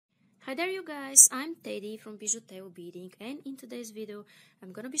Hi there you guys, I'm Teddy from Beading, and in today's video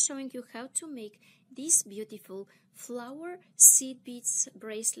I'm gonna be showing you how to make this beautiful flower seed beads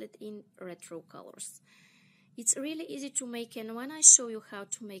bracelet in retro colors. It's really easy to make, and when I show you how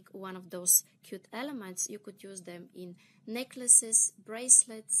to make one of those cute elements, you could use them in necklaces,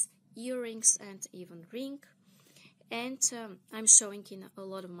 bracelets, earrings and even ring. And I'm showing in a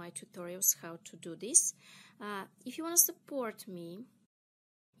lot of my tutorials how to do this. If you want to support me,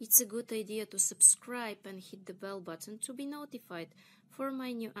 it's a good idea to subscribe and hit the bell button to be notified for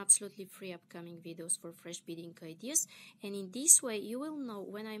my new absolutely free upcoming videos for fresh beading ideas, and in this way you will know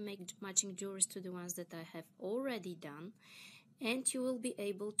when I make matching jewelry to the ones that I have already done, and you will be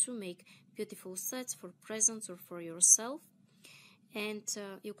able to make beautiful sets for presents or for yourself. And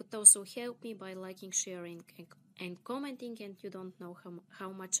you could also help me by liking, sharing and commenting, and you don't know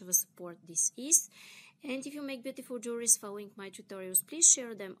how much of a support this is. And if you make beautiful jewelries following my tutorials, please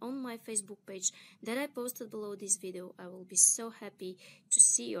share them on my Facebook page that I posted below this video. I will be so happy to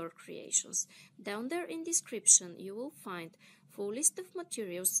see your creations. Down there in description you will find full list of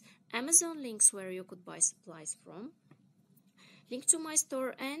materials, Amazon links where you could buy supplies from, link to my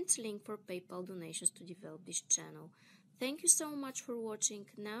store and link for PayPal donations to develop this channel. Thank you so much for watching.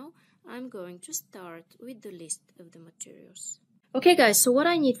 Now I'm going to start with the list of the materials. Okay guys, so what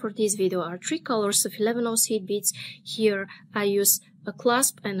I need for this video are 3 colors of 11/0 seed beads. Here I use a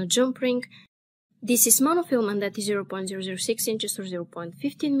clasp and a jump ring. This is monofilament, that is 0.006 inches or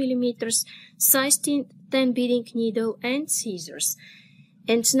 0.15 millimeters, size 10 beading needle and scissors.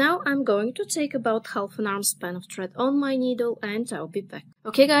 And now I'm going to take about half an arm span of thread on my needle and I'll be back.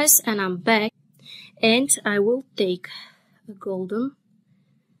 Okay guys, and I'm back, and I will take a golden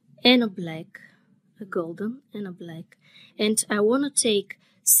and a black, a golden and a black, and I want to take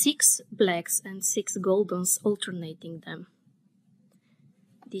 6 blacks and 6 goldens, alternating them.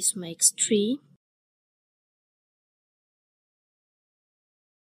 This makes 3.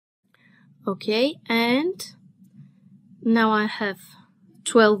 Okay, and now I have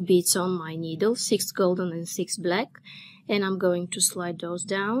 12 beads on my needle, 6 golden and 6 black, and I'm going to slide those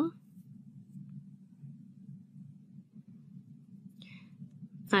down.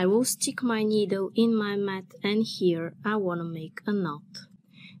 I will stick my needle in my mat, and here I want to make a knot.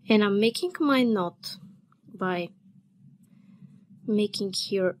 And I'm making my knot by making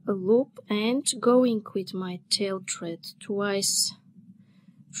here a loop and going with my tail thread twice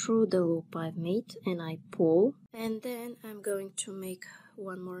through the loop I've made, and I pull. And then I'm going to make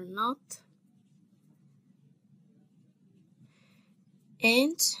one more knot.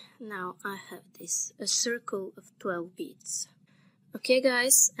 And now I have this, a circle of 12 beads. Okay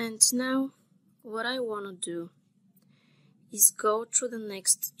guys, and now what I want to do is go through the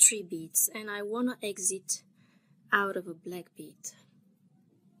next 3 beads, and I want to exit out of a black bead.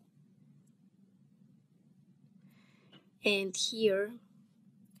 And here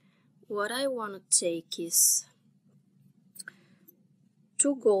what I want to take is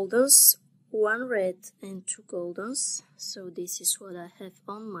 2 goldens, 1 red and 2 goldens. So this is what I have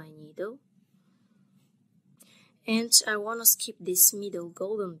on my needle. And I want to skip this middle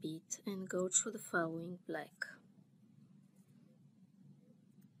golden bead and go through the following black.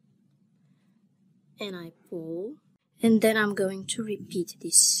 And I pull. And then I'm going to repeat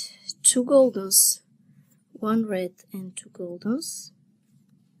this. 2 goldens, 1 red and 2 goldens.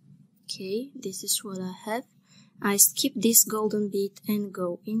 Okay, this is what I have. I skip this golden bead and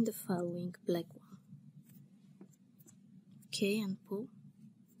go in the following black one. Okay, and pull.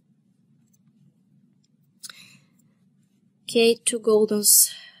 Okay, 2 goldens,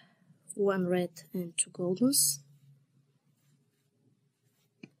 1 red and 2 goldens.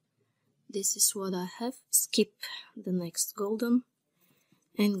 This is what I have. Skip the next golden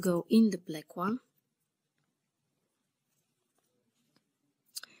and go in the black one.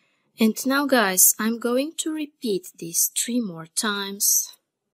 And now guys, I'm going to repeat this 3 more times.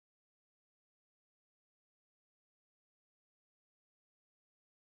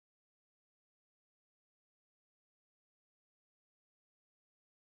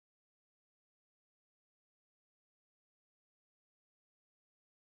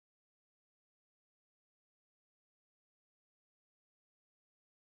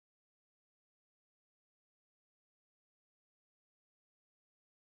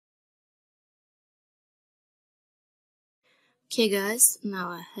 Okay guys, now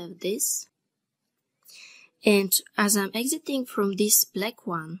I have this, and as I'm exiting from this black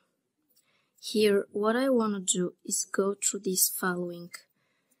one, here what I want to do is go through these following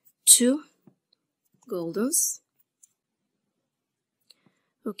 2 goldens.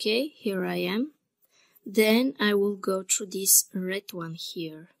 Okay, here I am. Then I will go through this red one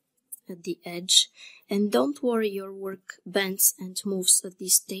here at the edge, and don't worry, your work bends and moves at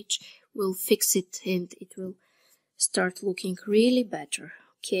this stage. We'll fix it and it will start looking really better.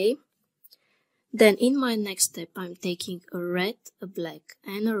 Okay, then in my next step I'm taking a red, a black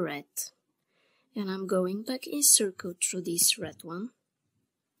and a red, and I'm going back in circle through this red one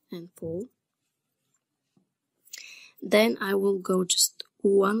and pull. Then I will go just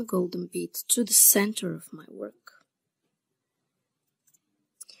one golden bead to the center of my work,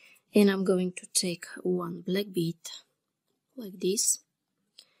 and I'm going to take one black bead like this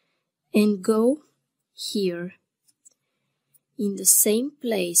and go here in the same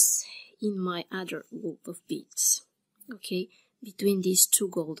place in my other loop of beads, okay, between these two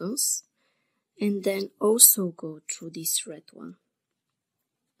goldens, and then also go through this red one.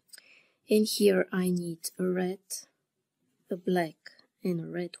 And here I need a red, a black and a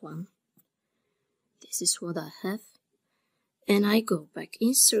red one. This is what I have, and I go back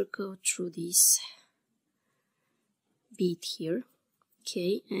in circle through this bead here,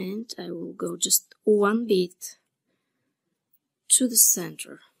 okay, and I will go just one bead to the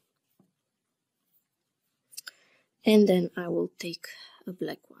center, and then I will take a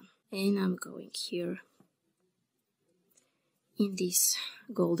black one, and I'm going here in this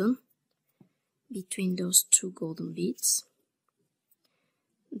golden, between those two golden beads.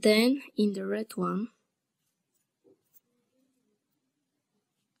 Then in the red one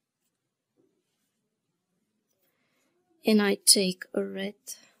and I take a red,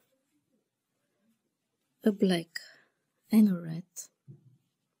 a black and a red,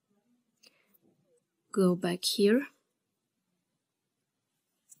 go back here,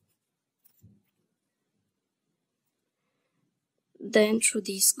 then through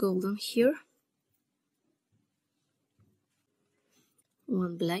this golden here,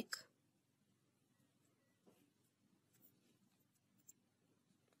 one black,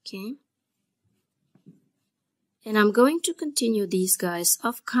 okay, and I'm going to continue these guys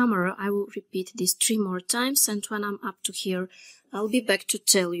off camera. I will repeat this 3 more times, and when I'm up to here I'll be back to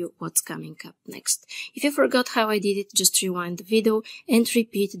tell you what's coming up next. If you forgot how I did it, just rewind the video and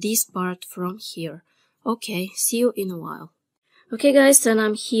repeat this part from here. Okay, see you in a while. Okay guys, and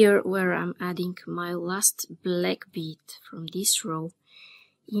I'm here where I'm adding my last black bead from this row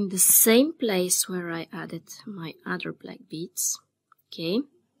in the same place where I added my other black beads. Okay,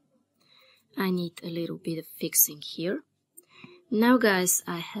 I need a little bit of fixing here. Now guys,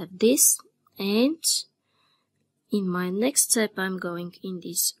 I have this, and in my next step I'm going in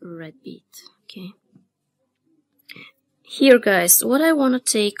this red bead. Okay, here guys, what I want to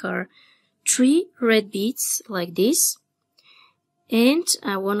take are 3 red beads like this, and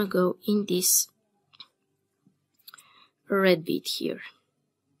I want to go in this red bead here.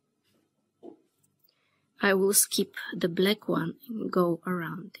 I will skip the black one and go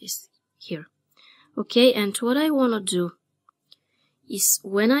around this here. Okay, and what I want to do is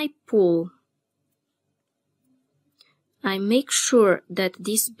when I pull, I make sure that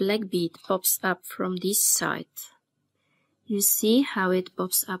this black bead pops up from this side. You see how it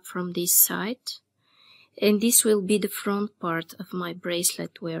pops up from this side? And this will be the front part of my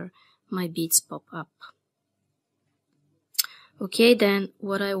bracelet where my beads pop up. Okay, then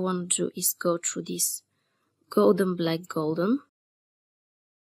what I want to do is go through this golden, black, golden,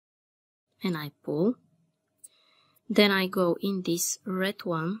 and I pull. Then I go in this red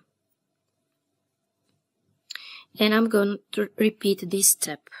one, and I'm going to repeat this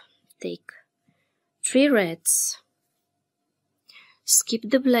step. Take 3 reds, skip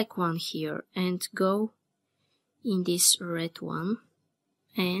the black one here, and go in this red one,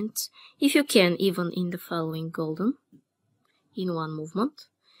 and if you can, even in the following golden, in one movement.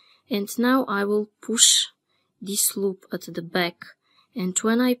 And now I will push this loop at the back, and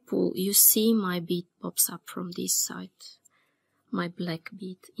when I pull, you see my bead pops up from this side, my black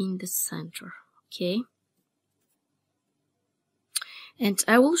bead in the center. Okay, and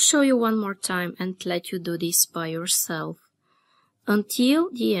I will show you one more time and let you do this by yourself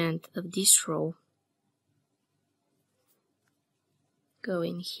until the end of this row. Go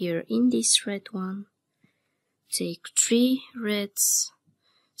in here in this red one, take 3 reds,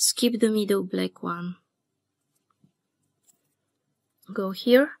 skip the middle black one, go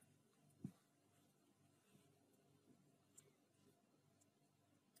here,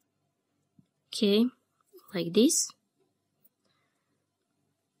 okay, like this,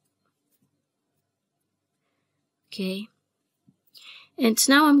 okay, and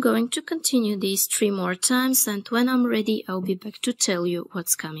now I'm going to continue these 3 more times, and when I'm ready I'll be back to tell you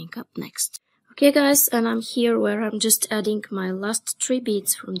what's coming up next. Okay guys, and I'm here where I'm just adding my last 3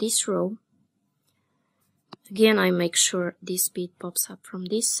 beads from this row. Again, I make sure this bead pops up from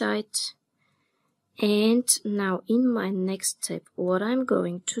this side. And now in my next step, what I'm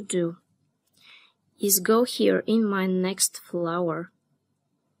going to do is go here in my next flower.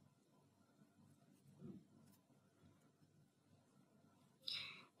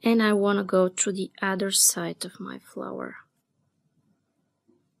 And I want to go to the other side of my flower.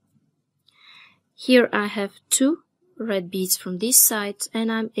 Here I have 2 red beads from this side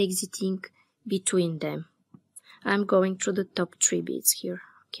and I'm exiting between them. I'm going through the top 3 beads here,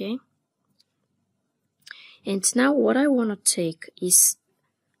 okay? And now what I want to take is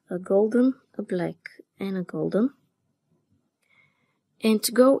a golden, a black and a golden, and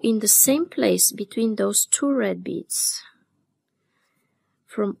go in the same place between those 2 red beads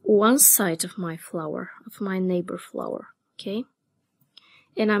from one side of my flower, of my neighbor flower, okay?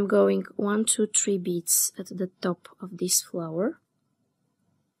 And I'm going 1, 2, 3 beads at the top of this flower,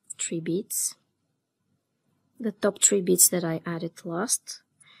 3 beads, the top 3 beads that I added last,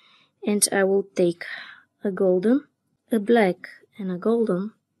 and I will take a golden, a black and a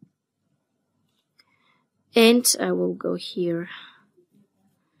golden, and I will go here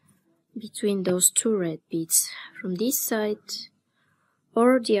between those 2 red beads from this side,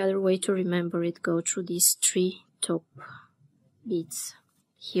 or the other way to remember it, go through these 3 top beads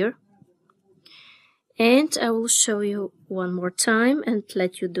here. And I will show you one more time and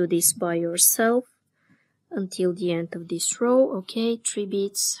let you do this by yourself until the end of this row. Okay, 3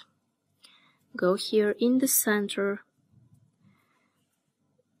 beads, go here in the center,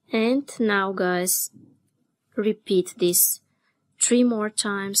 and now guys, repeat this 3 more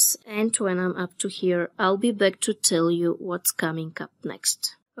times, and when I'm up to here, I'll be back to tell you what's coming up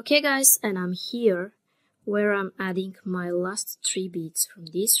next. Okay guys, and I'm here where I'm adding my last 3 beads from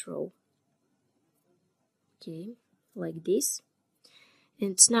this row. Okay, like this.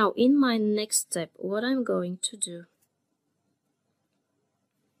 And now in my next step, what I'm going to do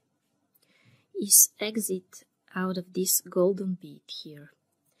is exit out of this golden bead here.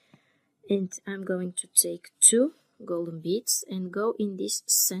 And I'm going to take 2 golden beads and go in this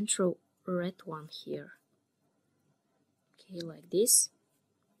central red one here. Okay, like this.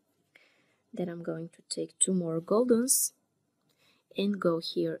 Then I'm going to take 2 more goldens and go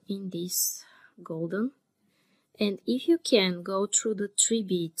here in this golden. And if you can, go through the 3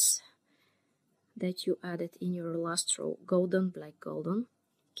 beads that you added in your last row, golden, black, golden.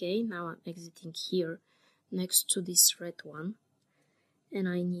 Okay, now I'm exiting here next to this red one, and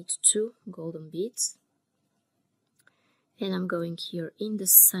I need 2 golden beads, and I'm going here in the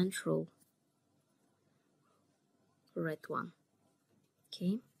central red one.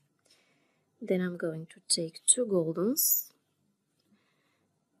 Okay, then I'm going to take 2 goldens,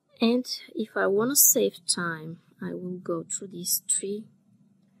 and if I want to save time, I will go through these 3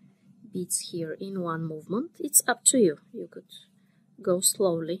 beads here in one movement. It's up to you. You could go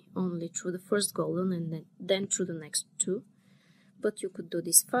slowly, only through the first golden and then through the next 2, but you could do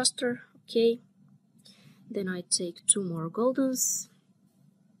this faster. Okay, then I take 2 more goldens,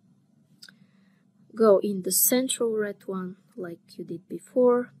 go in the central red one like you did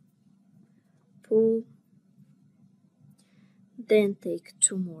before, pull, then take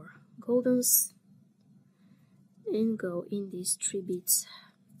 2 more goldens and go in these 3 beads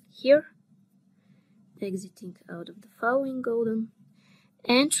here, exiting out of the following golden,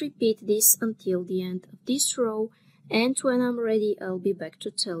 and repeat this until the end of this row, and when I'm ready I'll be back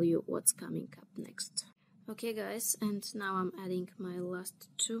to tell you what's coming up next. Okay guys, and now I'm adding my last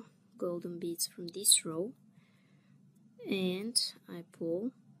 2 golden beads from this row, and I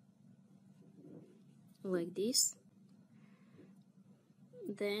pull like this.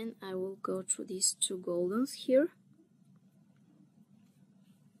 Then I will go through these 2 goldens here,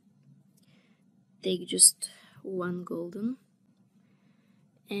 take just 1 golden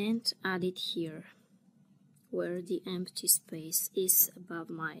and add it here where the empty space is above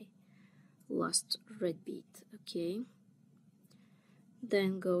my last red bead. Okay,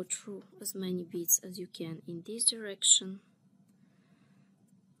 then go through as many beads as you can in this direction,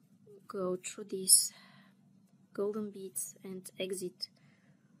 go through these golden beads and exit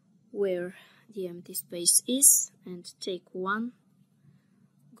where the empty space is, and take 1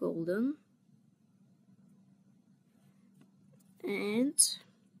 golden and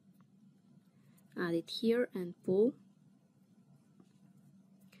add it here and pull,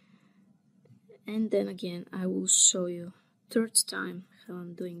 and then again I will show you 3rd time how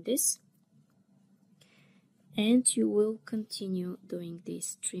I'm doing this, and you will continue doing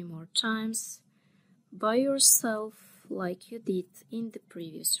this 3 more times by yourself like you did in the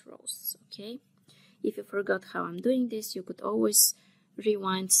previous rows. Okay, if you forgot how I'm doing this, you could always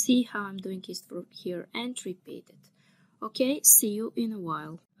rewind, see how I'm doing it from here, and repeat it. Okay, see you in a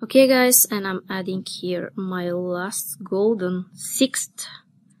while. Okay guys, and I'm adding here my last golden 6th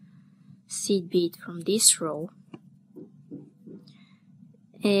seed bead from this row.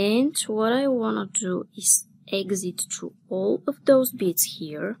 And what I want to do is exit through all of those beads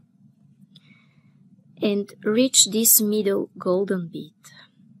here and reach this middle golden bead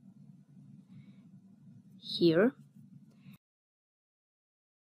here.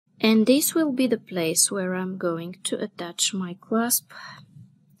 And this will be the place where I'm going to attach my clasp.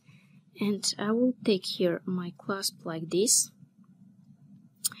 And I will take here my clasp like this.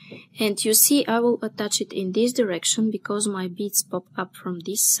 And you see, I will attach it in this direction because my beads pop up from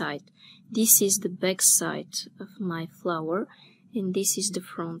this side. This is the back side of my flower, and this is the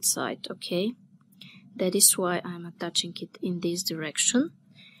front side, okay? That is why I'm attaching it in this direction.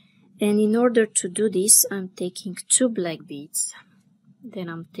 And in order to do this, I'm taking 2 black beads. Then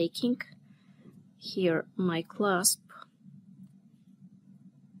I'm taking here my clasp,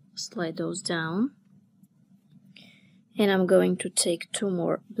 slide those down, and I'm going to take 2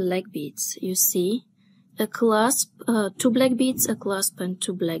 more black beads. You see, a clasp, 2 black beads, a clasp, and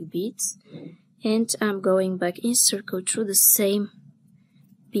 2 black beads, and I'm going back in circle through the same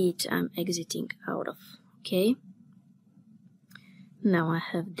bead I'm exiting out of. Okay, now I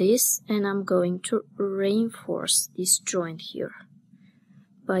have this, and I'm going to reinforce this joint here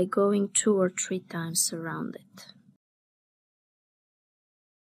by going 2 or 3 times around it.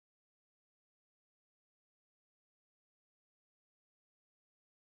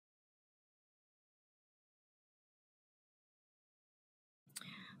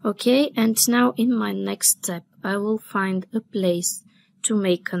 Okay, and now in my next step I will find a place to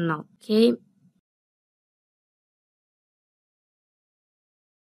make a knot. Okay,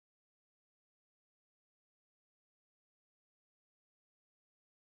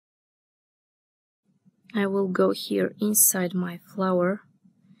 I will go here inside my flower,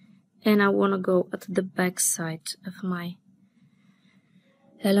 and I want to go at the back side of my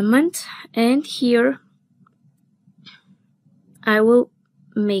element, and here I will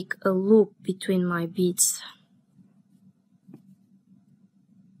make a loop between my beads.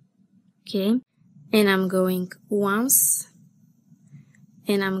 Okay, and I'm going once,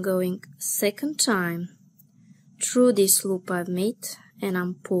 and I'm going second time through this loop I've made, and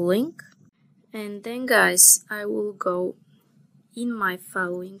I'm pulling. And then guys, I will go in my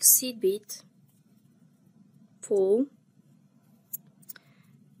following seed bead, pull,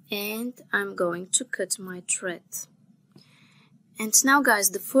 and I'm going to cut my thread. And now guys,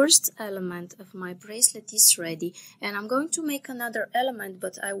 the first element of my bracelet is ready, and I'm going to make another element,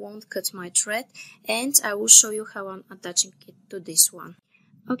 but I won't cut my thread, and I will show you how I'm attaching it to this one.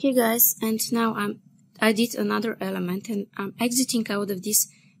 Okay guys, and now I did another element, and I'm exiting out of this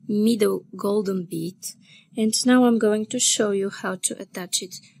middle golden bead, and now I'm going to show you how to attach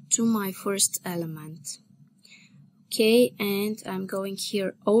it to my first element. Okay, and I'm going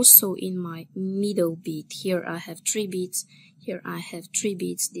here also in my middle bead. Here I have 3 beads, here I have 3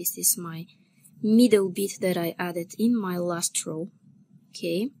 beads. This is my middle bead that I added in my last row.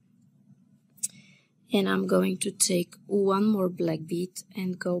 Okay, and I'm going to take 1 more black bead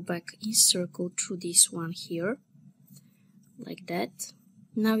and go back in circle through this one here, like that.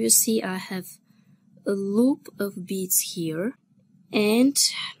 Now you see I have a loop of beads here, and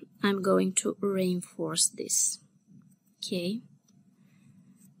I'm going to reinforce this. Okay,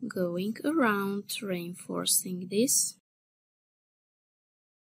 going around, reinforcing this.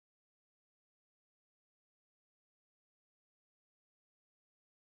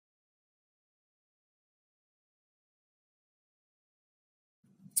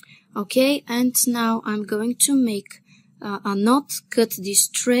 Okay, and now I'm going to make a knot, cut this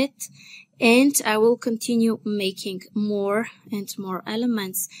thread, and I will continue making more and more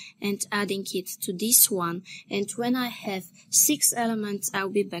elements and adding it to this one. And when I have 6 elements, I'll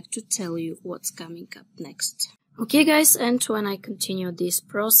be back to tell you what's coming up next. Okay guys, and when I continue this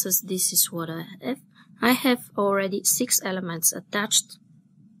process, this is what I have. I have already 6 elements attached.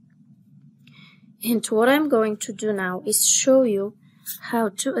 And what I'm going to do now is show you how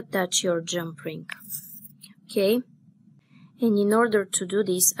to attach your jump ring. Okay, and in order to do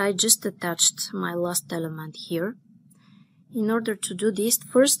this, I just attached my last element here. In order to do this,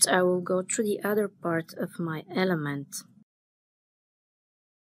 first I will go through the other part of my element.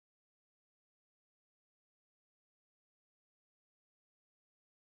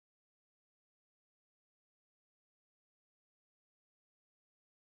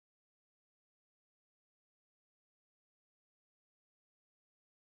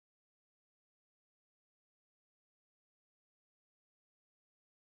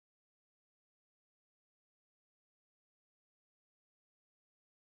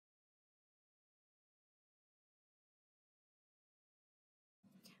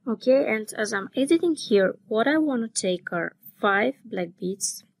 Okay, and as I'm editing here, what I want to take are 5 black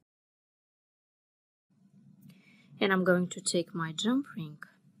beads, and I'm going to take my jump ring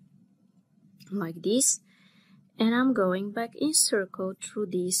like this, and I'm going back in circle through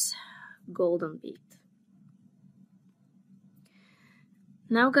this golden bead.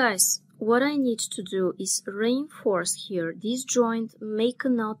 Now guys, what I need to do is reinforce here this joint, make a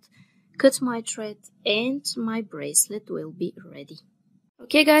knot, cut my thread, and my bracelet will be ready.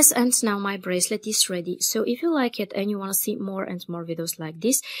 Okay guys, and now my bracelet is ready. So if you like it and you want to see more and more videos like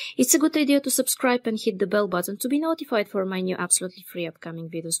this, it's a good idea to subscribe and hit the bell button to be notified for my new absolutely free upcoming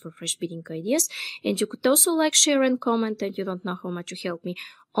videos for fresh beading ideas. And you could also like, share and comment, and you don't know how much you help me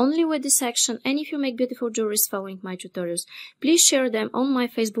only with this action. And if you make beautiful jewelries following my tutorials, please share them on my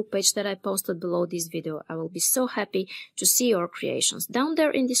Facebook page that I posted below this video. I will be so happy to see your creations. Down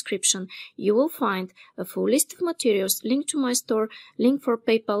there in description you will find a full list of materials, link to my store, link for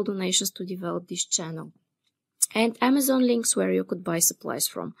PayPal donations to develop this channel, and Amazon links where you could buy supplies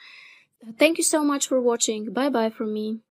from. Thank you so much for watching. Bye bye from me.